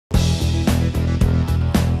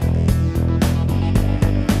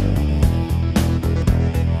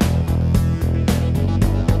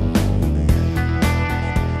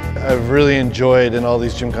I've really enjoyed in all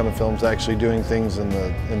these Gymkhana films actually doing things in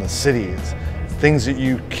the cities, things that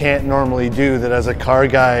you can't normally do that as a car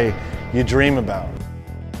guy you dream about.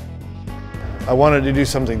 I wanted to do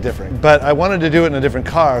something different, but I wanted to do it in a different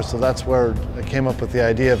car, so that's where I came up with the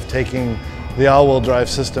idea of taking the all-wheel drive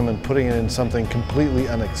system and putting it in something completely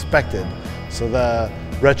unexpected. So the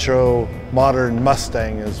retro modern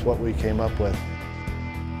Mustang is what we came up with.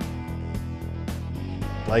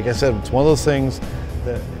 Like I said, it's one of those things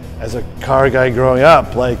that as a car guy growing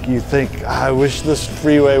up, like you think, I wish this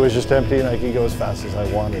freeway was just empty and I could go as fast as I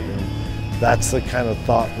wanted. And that's the kind of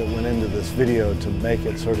thought that went into this video, to make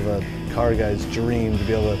it sort of a car guy's dream to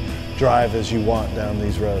be able to drive as you want down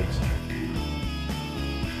these roads.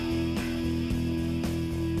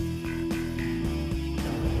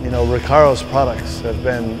 You know, RECARO's products have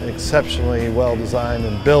been exceptionally well designed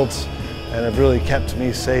and built and have really kept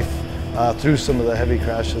me safe through some of the heavy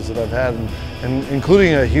crashes that I've had, and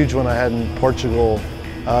including a huge one I had in Portugal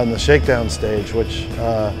in the shakedown stage, which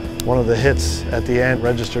one of the hits at the end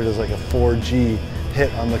registered as like a 4G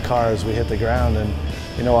hit on the car as we hit the ground. And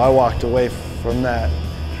you know, I walked away from that,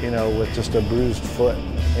 you know, with just a bruised foot,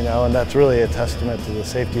 you know, and that's really a testament to the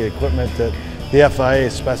safety equipment that the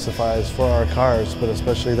FIA specifies for our cars, but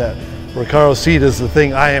especially that RECARO seat is the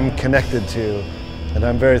thing I am connected to. And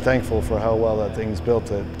I'm very thankful for how well that thing's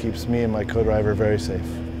built. It keeps me and my co-driver very safe.